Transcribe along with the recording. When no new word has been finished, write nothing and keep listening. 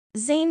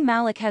Zayn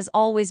Malik has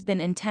always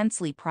been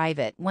intensely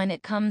private when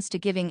it comes to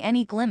giving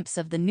any glimpse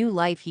of the new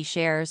life he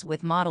shares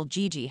with model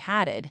Gigi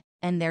Hadid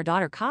and their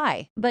daughter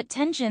Khai. But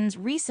tensions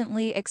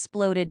recently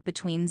exploded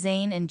between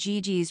Zayn and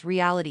Gigi's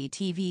reality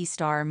TV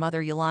star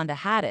mother Yolanda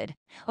Hadid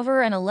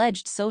over an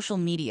alleged social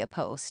media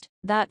post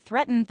that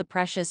threatened the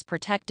precious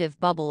protective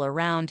bubble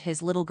around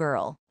his little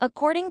girl.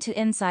 According to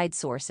inside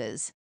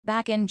sources,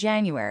 back in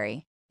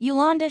January,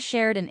 Yolanda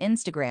shared an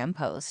Instagram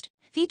post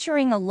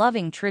featuring a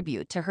loving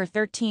tribute to her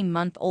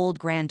 13-month-old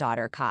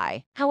granddaughter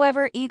Khai.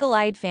 However,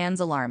 eagle-eyed fans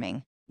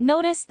alarming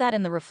noticed that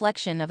in the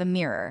reflection of a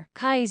mirror,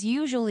 Khai's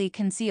usually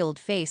concealed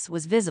face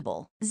was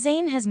visible.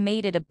 Zayn has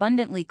made it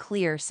abundantly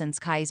clear since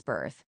Khai's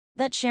birth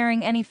that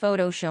sharing any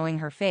photo showing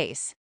her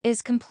face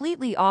is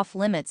completely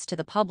off-limits to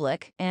the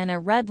public and a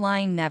red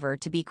line never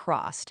to be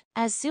crossed.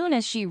 As soon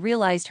as she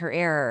realized her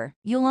error,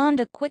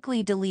 Yolanda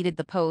quickly deleted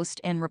the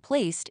post and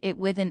replaced it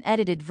with an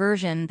edited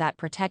version that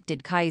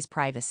protected Khai's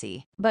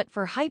privacy. But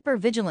for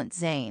hyper-vigilant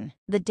Zayn,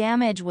 the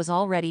damage was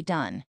already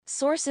done.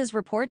 Sources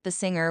report the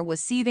singer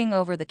was seething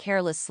over the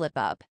careless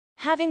slip-up,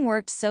 having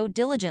worked so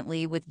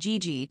diligently with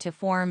Gigi to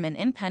form an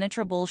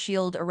impenetrable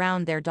shield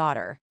around their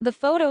daughter. The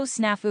photo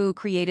snafu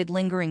created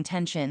lingering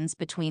tensions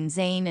between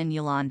Zayn and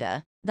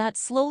Yolanda that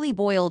slowly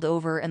boiled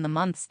over in the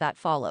months that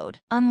followed.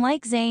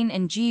 Unlike Zayn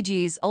and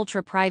Gigi's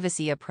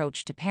ultra-privacy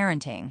approach to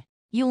parenting,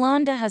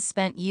 Yolanda has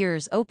spent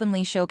years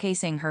openly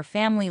showcasing her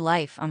family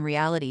life on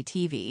reality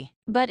TV.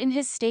 But in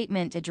his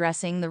statement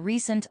addressing the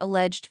recent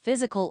alleged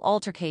physical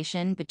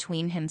altercation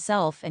between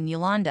himself and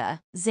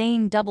Yolanda,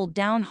 Zayn doubled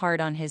down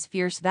hard on his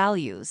fierce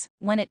values.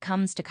 When it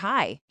comes to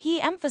Khai,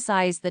 he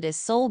emphasized that his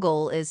sole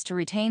goal is to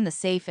retain the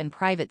safe and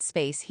private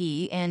space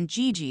he and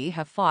Gigi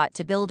have fought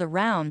to build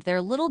around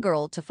their little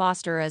girl to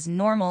foster as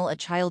normal a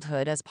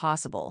childhood as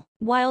possible.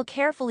 While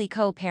carefully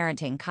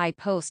co-parenting Khai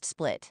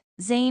post-split,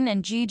 Zayn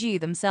and Gigi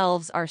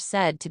themselves are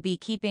said to be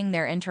keeping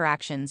their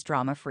interactions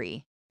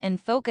drama-free and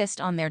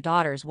focused on their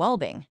daughter's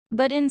well-being.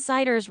 But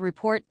insiders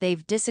report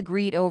they've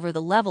disagreed over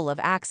the level of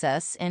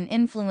access and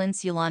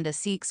influence Yolanda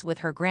seeks with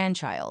her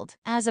grandchild.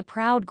 As a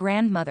proud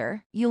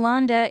grandmother,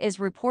 Yolanda is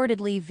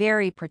reportedly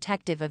very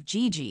protective of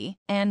Gigi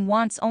and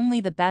wants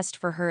only the best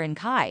for her and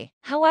Khai.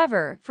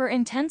 However, for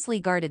intensely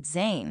guarded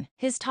Zayn,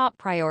 his top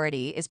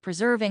priority is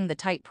preserving the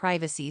tight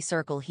privacy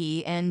circle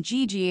he and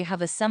Gigi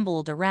have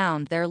assembled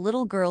around their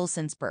little girl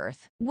since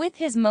birth. With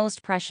his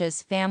most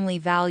precious family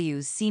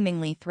values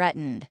seemingly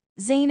threatened,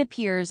 Zayn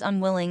appears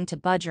unwilling to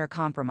budge or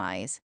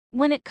compromise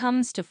when it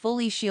comes to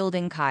fully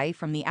shielding Khai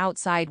from the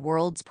outside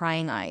world's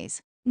prying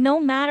eyes, no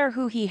matter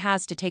who he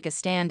has to take a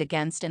stand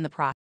against in the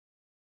process.